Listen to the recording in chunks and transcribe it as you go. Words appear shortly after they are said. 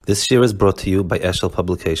This year is brought to you by Eshel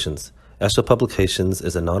Publications. Eshel Publications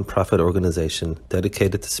is a non-profit organization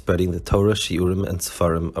dedicated to spreading the Torah, Shiurim, and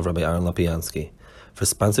Sefarim of Rabbi Aaron Lapiansky. For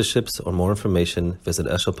sponsorships or more information, visit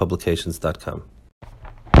eshelpublications.com.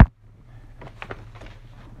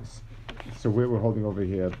 So we're holding over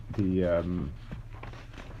here the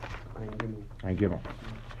HaGemul.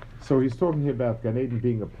 So he's talking here about Gan Eden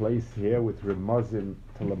being a place here with Remazim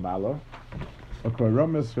to Lamala.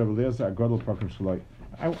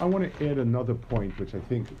 I want to add another point, which I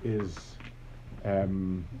think is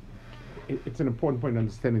it's an important point in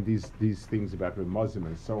understanding these things about Remazim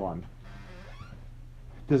and so on.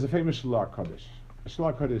 There's a famous Shaar Kaddish.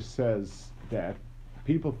 Shaar Kaddish says that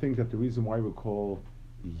people think that the reason why we call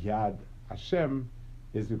Yad Hashem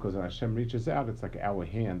is because when Hashem reaches out, it's like our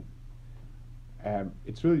hand.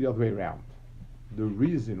 It's really the other way around. The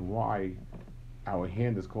reason why our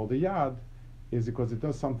hand is called a Yad is because it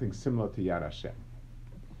does something similar to Yad Hashem.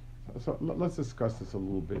 So let's discuss this a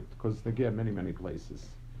little bit, because they get many places.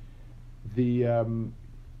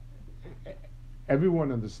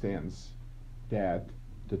 Everyone understands that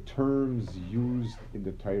the terms used in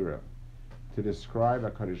the Torah to describe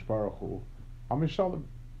HaKadosh Baruch Hu are Mishalim.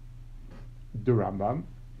 The Rambam,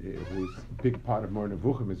 who's a big part of Mor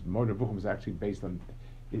Nevuchim is actually based on,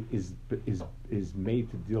 is made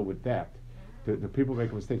to deal with that. The people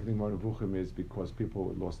make a mistake thinking Mor Nevuchim is because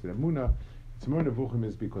people lost their Emunah. Mor Nevuchim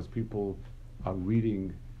is because people are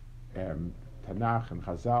reading Tanakh and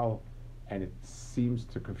Chazal, and it seems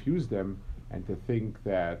to confuse them and to think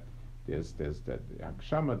that there's that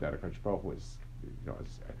Hakshama, that HaKadosh Baruch Hu is,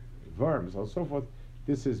 is worms and so forth.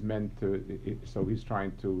 This is meant to, so he's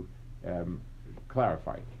trying to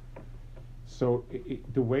clarify. So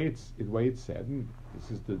the way it's said, and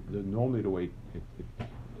this is normally the way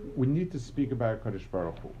we need to speak about HaKadosh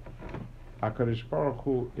Baruch Hu. HaKadosh Baruch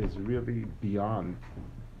Hu is really beyond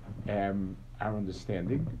our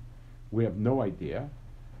understanding. We have no idea,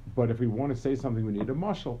 but if we want to say something, we need a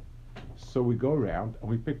mashal. So we go around and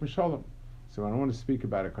we pick mashalim. So when I want to speak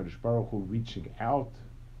about HaKadosh Baruch Hu reaching out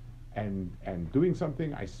and doing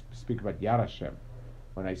something, I speak about Yad Hashem.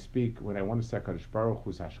 When I want to say HaKadosh Baruch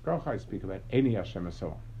Hu's hashgacha, I speak about any Hashem and so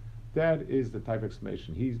on. That is the type of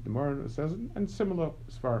explanation the Gemara says, and similar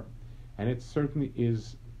as far, and it certainly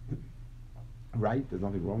is right. There's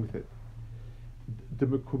nothing wrong with it. The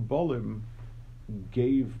Mekubalim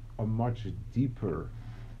gave a much deeper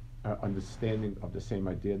understanding of the same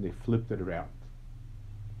idea, and they flipped it around.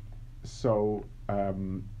 So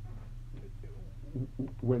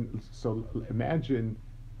imagine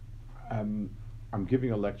I'm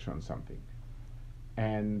giving a lecture on something,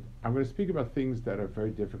 and I'm going to speak about things that are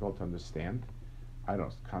very difficult to understand. I don't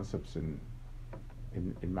know, concepts in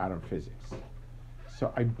modern physics.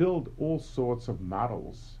 So I build all sorts of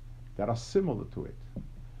models that are similar to it,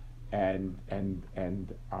 and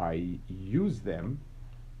I use them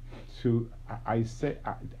to, I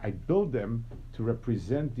build them to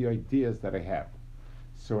represent the ideas that I have.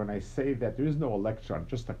 So when I say that there is no electron,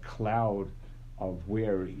 just a cloud of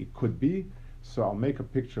where it could be, so I'll make a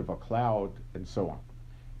picture of a cloud and so on.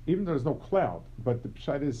 Even though there's no cloud, but the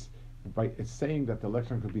pshat is, by saying that the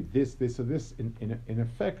electron could be this, or this, in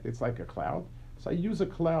effect, it's like a cloud. So I use a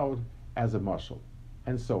cloud as a mashal,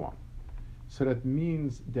 and so on. So that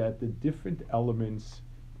means that the different elements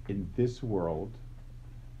in this world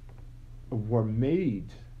were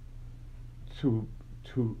made to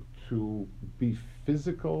be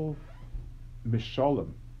physical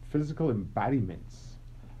mishalim, physical embodiments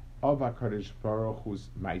of HaKadosh Baruch Hu's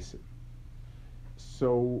ma'asim.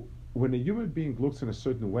 So when a human being looks in a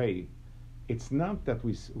certain way, it's not that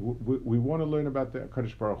we want to learn about the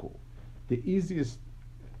HaKadosh Baruch Hu. The easiest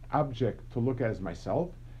object to look at is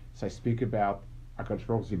myself. So I speak about HaKadosh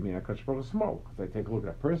Baruch Hu, mean HaKadosh Baruch Hu is small. Because I take a look at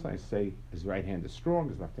a person, I say his right hand is strong,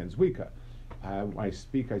 his left hand is weaker. When I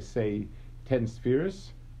speak, I say 10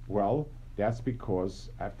 spheres. Well, that's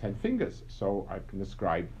because I have 10 fingers, so I can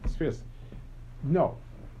describe spheres. No,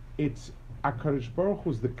 it's HaKadosh Baruch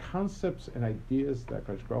Hu's, the concepts and ideas that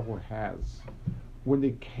HaKadosh Baruch Hu has. When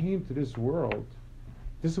they came to this world,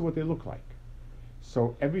 this is what they look like.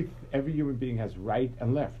 So every human being has right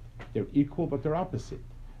and left. They're equal, but they're opposite.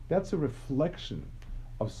 That's a reflection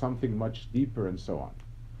of something much deeper and so on.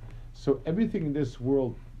 So everything in this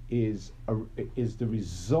world is the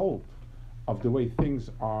result of the way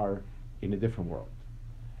things are in a different world.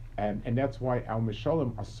 And that's why our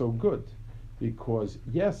Mishalim are so good. Because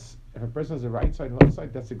yes, if a person has a right side and left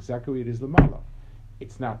side, that's exactly what it is Lamala.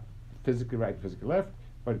 It's not physically right, physically left,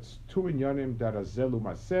 but it's two inyanim that are zelu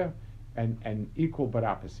maseh, and equal but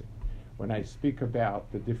opposite. When I speak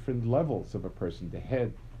about the different levels of a person, the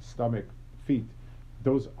head, stomach, feet,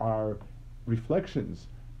 those are reflections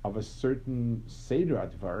of a certain Seder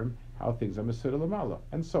Advarim, how things are Meseder Lamala,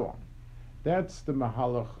 and so on. That's the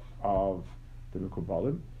Mahalach of the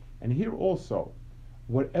Mekubalim. And here also,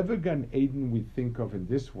 whatever Gan Eden we think of in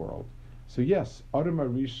this world, so yes, Adam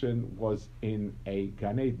Arishan was in a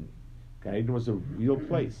Gan Eden. Gan Eden was a real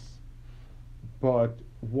place. But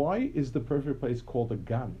why is the perfect place called a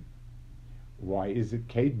Gan? Why is it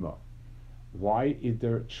Kedma? Why is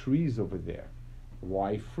there trees over there?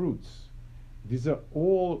 Why fruits? These are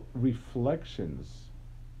all reflections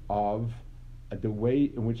of the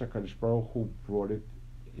way in which HaKadosh Baruch Hu brought it.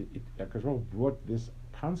 HaKadosh Baruch Hu brought this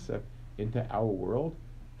concept into our world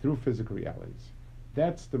through physical realities.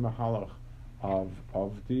 That's the mahalach of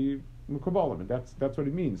the Mekubalim, and that's what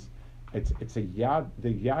it means. It's a yad.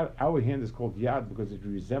 The yad, our hand is called yad because it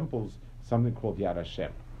resembles something called Yad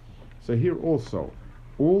Hashem. So here also,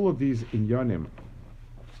 all of these inyanim,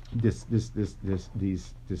 this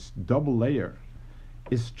double layer,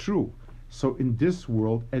 is true. So in this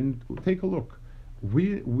world, and take a look,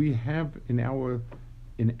 we have in our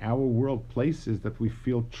world places that we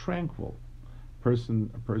feel tranquil.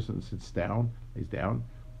 A person sits down, lays down,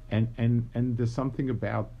 and there's something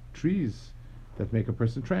about trees that make a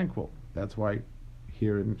person tranquil. That's why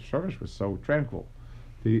here in Shaar was so tranquil.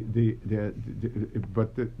 These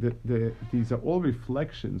are all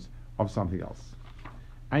reflections of something else.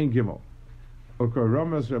 Ein Gimel. The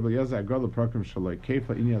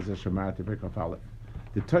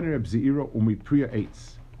Tani Reb Zeira Priya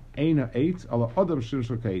Eitz. Ein Eitz ala Adam Shin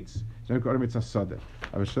Shel Eitz. Zeh Adam Eitz Asada.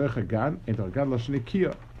 Aber Shloich Gan in der Gan Lashne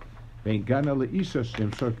Kia. Vein Gan ala Isha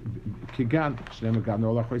Shnem Shel Kigan Shnem Gan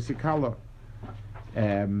Ola Choisikala.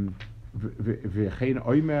 Vechein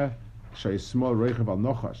Oime Shay Small Reichev Al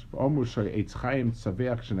Nochas. Omu Shay Eitz Chaim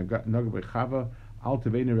Tzaveach Shne Nog Bechava Alte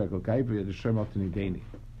Veine Regel Gaive the Shem Altenideni.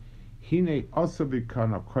 Hine also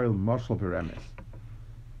become a coil muscle beremes.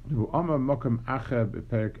 Du Amma Mokum Acha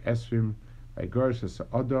Perek Esrim by Gorses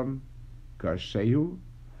Adam Garshehu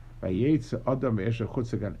by Yetz Adam Esha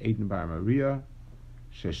Chutzagan Eden Bar Maria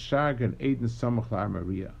Sheshar Gan Eden Samach Lar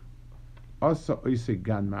Maria also Oise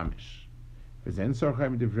Gan Mamish Vizen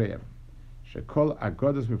Sorchaim Devreim Shekol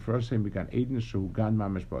Agodas Mifrosheim Began Eden Shu Gan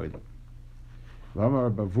Mamish Boilam Vamar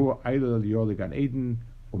Bavur Eilel Yoli Gan Eden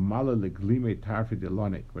Umala Leglime Tarfi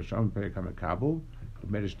Delonik Vasham Perek HaMekabel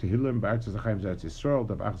Medish Tehillim, Ba'artz Zachaim Zayat Yisrael,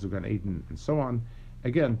 Dav Achzugan Eden, and so on.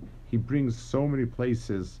 Again, he brings so many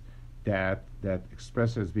places that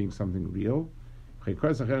express it as being something real.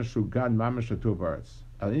 Chikor Zachaim Shugan Mamash Latu Ba'artz.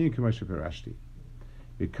 Al Inin K'moshe Perashti.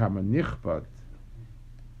 V'kama Nichbad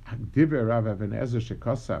Diber Rav Even Ezer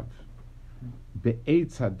Shekosav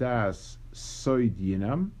Be'etz Hadas Soid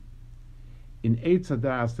Yinam. In Eitz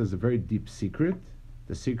Hadas there's a very deep secret.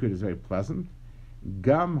 The secret is very pleasant.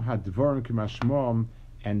 Gam hadvarim kimashmom,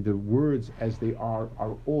 and the words as they are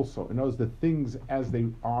also. In other words, the things as they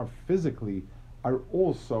are physically are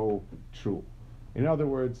also true. In other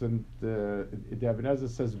words, and the Ebenezer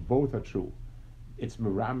says both are true. It's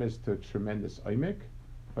miramis to tremendous oimik,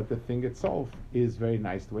 but the thing itself is very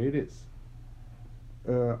nice the way it is.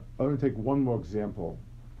 I'm going to take one more example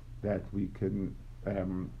that we could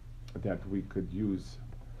use.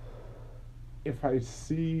 If I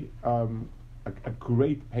see a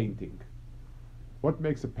great painting. What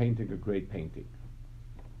makes a painting a great painting?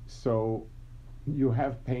 So you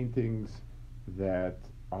have paintings that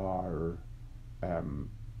are a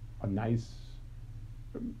nice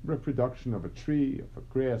reproduction of a tree, of a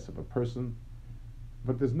grass, of a person,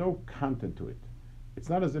 but there's no content to it. It's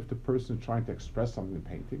not as if the person is trying to express something in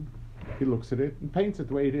painting. He looks at it and paints it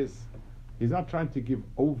the way it is. He's not trying to give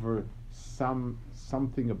over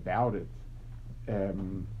something about it.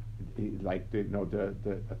 Like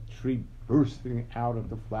a tree bursting out of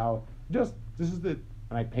the flower. Just this is and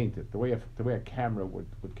I paint it the way a camera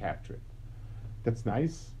would capture it. That's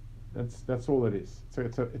nice. That's all it is. So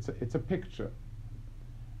it's a picture.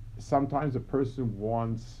 Sometimes a person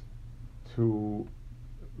wants to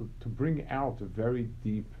bring out very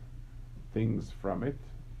deep things from it.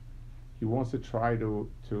 He wants to try to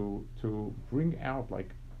bring out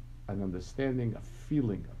like an understanding, a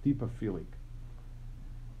feeling, a deeper feeling.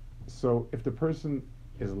 So if the person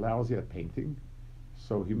is lousy at painting,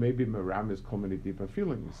 so he may be meramis kol many deeper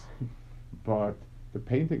feelings, but the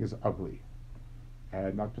painting is ugly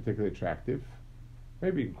and not particularly attractive.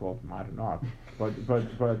 Maybe you can call it modern art, but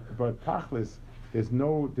tachlis, it's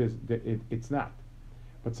not.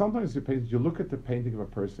 But sometimes you look at the painting of a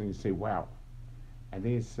person and you say, wow, and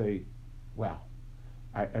then you say, wow.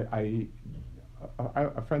 A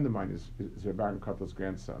friend of mine is Baron Kotler's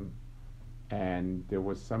grandson. And there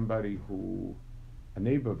was somebody who a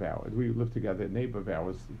neighbor of ours. We lived together. A neighbor of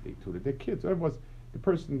ours. They tutored their kids. It was the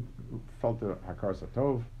person felt a hakar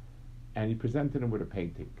satov, and he presented him with a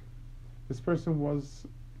painting. This person was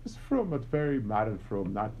from a very modern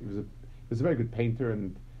from. Not he was a very good painter,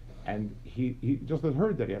 and he just had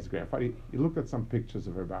heard that he has a grandfather. He looked at some pictures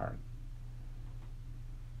of Reb Aaron,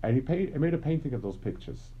 and he made a painting of those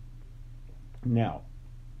pictures. Now,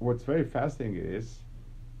 what's very fascinating is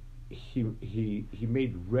he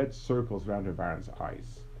made red circles around Reb Aaron's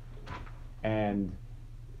eyes, and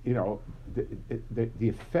the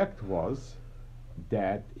effect was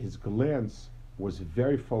that his glance was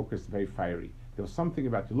very focused, very fiery. There was something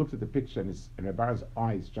about you looked at the picture and Reb Aaron's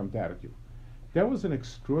eyes jumped out at you. That was an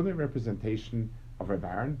extraordinary representation of Reb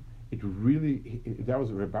Aaron.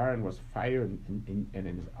 Reb Aaron was fire, and in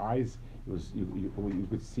his eyes it was you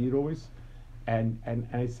could see it always. And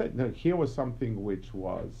I said, no, here was something which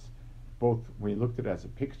was both when you looked at it as a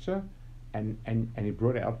picture, and he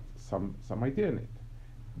brought out some idea in it.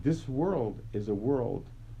 This world is a world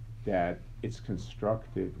that it's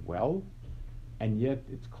constructed well, and yet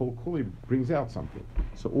it's clearly brings out something.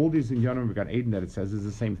 So all these in Yonim Gan Eden that it says is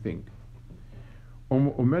the same thing.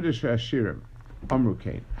 Umedish Ashirim,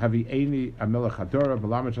 Amrukain, Havi Eini Amelech Hadora,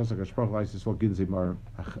 Balamach Asa Gashpoch Laisis Vol Ginzimar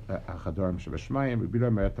Hadorim Shabashmayim, Ribira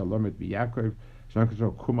Merta Lomit Biyakov,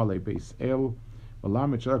 Shankatro Kumale Beis El,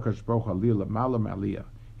 Balamach Gashpoch Alila Malam Aliyah.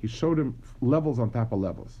 He showed him levels on top of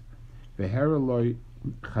levels. Veheraloi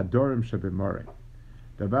Chadorim Shabimare.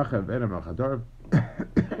 Davacha Venom Al Chador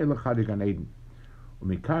Elachadi Gan Eden.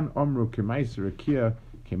 Umikan Omru Kemaisi Rakia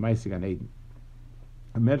Kemaisi Gan Eden.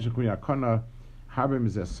 Imagine Kuya Kona Habim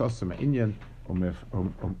is a Sosama Inyan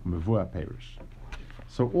Umevua Perish.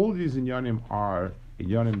 So all these inyanim are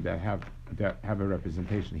inyanim that have a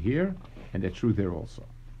representation here, and they're true there also.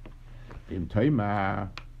 Im Toima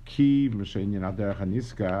Ki Mshainyan Ader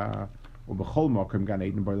Haniska Ubechol Mokim Gan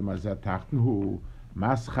Eden Bar Mazet Tachten Hu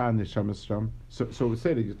Mascha Neshamastram. So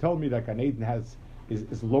say that you tell me that Gan Eden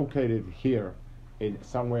is located here in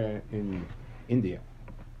somewhere in India.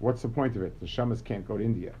 What's the point of it? The shamas can't go to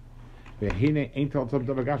India. What?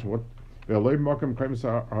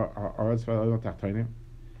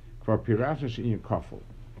 For Pirasha in Kafel.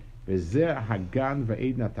 Vezeh Hagan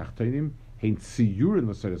ve'edna tachtonim hein tziyurin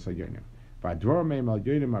l'sodas hayonim. V'advar meim al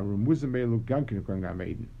yonim arumuzim meilu gankin kong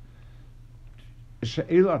ameiden.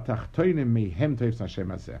 She'ela tachtonim mehem teifs Hashem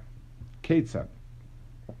hazeh. Ketzad.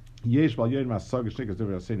 Yesh bal yonim asag shnikas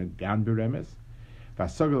dover yaseinu gan beremes.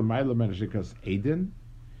 V'asag l'mayla men shnikas Eden.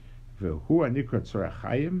 V'hu anikra tzorah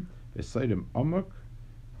chayim. V'saydim amok.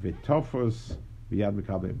 V'tofos v'yad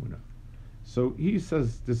mikabel emunah. So he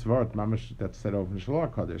says this word, mamash, that's said over in Shalom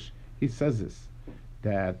Kodesh. He says this,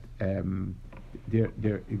 that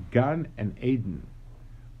they're Gan and Eden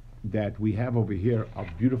that we have over here are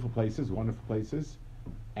beautiful places, wonderful places,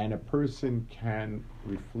 and a person can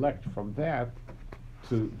reflect from that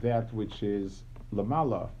to that which is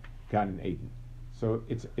Lamala, Gan and Eden. So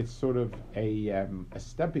it's sort of a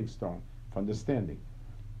stepping stone for understanding.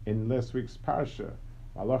 In last week's parsha,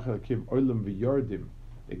 Malach Elakim Olam v'Yordim,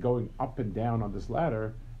 they're going up and down on this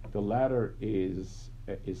ladder. The ladder is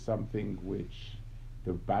something which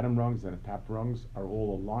the bottom rungs and the top rungs are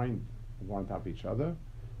all aligned one on top of each other,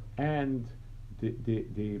 and the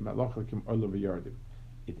Malach Elakim Olam v'Yordim.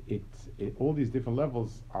 All these different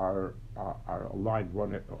levels are aligned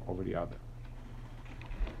one over the other.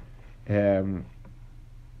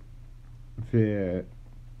 So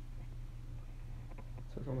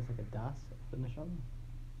it's almost like a das of the neshama.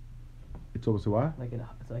 It's almost a what?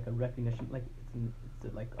 It's like a recognition, like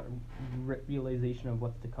it's like a realization of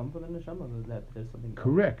what's to come for the neshama. That there's something.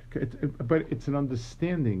 Correct, but it's an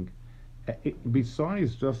understanding.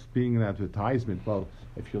 Besides just being an advertisement, well,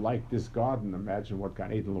 if you like this garden, imagine what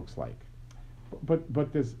Gan Eden looks like. But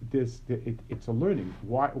it's a learning.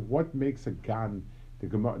 What makes a Gan? The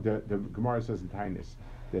Gemara says in Tainus,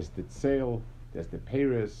 there's the Tzeil, there's the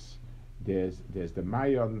Peres, there's the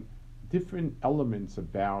Mayon, different elements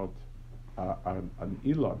about an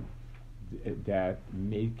Elon that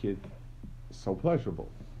make it so pleasurable.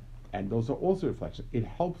 And those are also reflections. It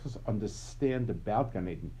helps us understand about Gan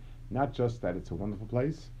Eden, not just that it's a wonderful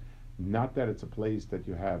place, not that it's a place that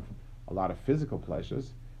you have a lot of physical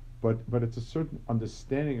pleasures, but it's a certain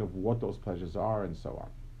understanding of what those pleasures are and so on.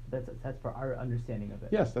 That's for our understanding of it.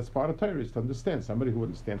 Yes, that's part of Torah, is to understand. Somebody who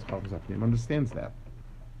understands Chavos Apnim understands that.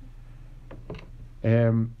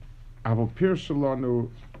 Avol Pir Shalonu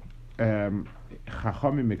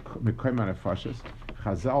Chachamim Mekoim HaNefashis.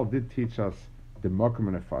 Chazal did teach us the Mokum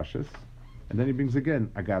HaNefashis, and then he brings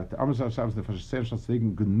again. I got it. Amazon Shabbos Nefashis Sen Shal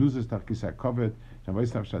Tzadikim Gnuzes Tach Kisei Kovet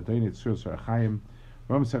Shavos Nefesh Adoyin Yitzur Sor Chaim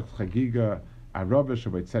Ram Sech Chagiga Arava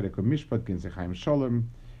Shabbat Tzedek Mishpat Gin Zechaim Shalom.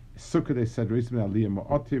 Sukkah they said Rizim Aliyah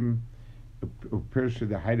Ma'otim. Upirsha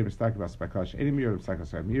the Haidem Stakla Spakash Enimir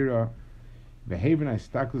Sakas Amira. Behaven I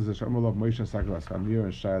Staklas the Shamalov Moshe Saklas Amira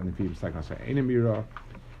and Shaar Nefim Sakas Enimira.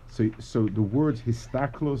 So the words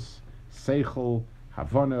Histaklos, Seichel,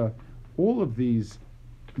 Havana, all of these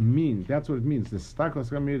mean, that's what it means. The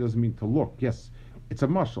Staklos Amira doesn't mean to look. Yes, it's a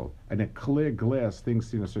muscle, and a clear glass things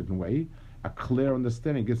seen a certain way. A clear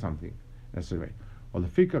understanding gets something in a certain way. Or the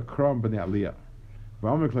Fika Kram B'nei Aliyah.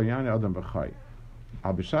 V'amek Loyane Adam B'chai.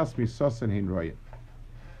 Al B'shas Misos and Hein Royet.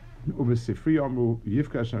 Ubesifri Amu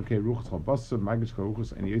Yivka Hashem Kei Ruchas Chalbasa Magish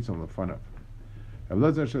Charuchas and Yitzon Lefanav.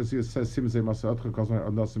 Rabbi Shazir says Simzei Masatcha Kozman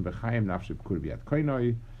Onosim B'chaim Nafshib Kurbiat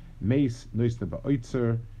Koinoi Meis Noisne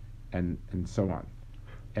Ba'oitzer and so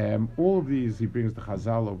on. All of these he brings the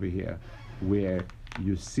Chazal over here, where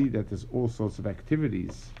you see that there's all sorts of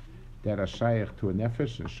activities that are shaykh to a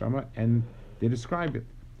nefesh and shama, and they describe it.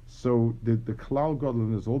 So the Klal Gadol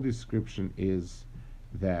in this whole description is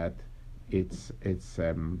that it's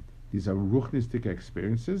these are ruchnistic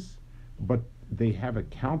experiences, but they have a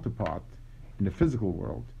counterpart in the physical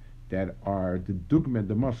world that are the dugma,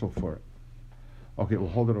 the muscle for it. Okay, we'll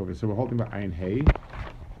hold it over. So we're holding by Ayin Hey,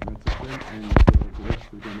 and that's a thing, and the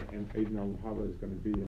rest is going to, and Aiden Al-Hava is going to be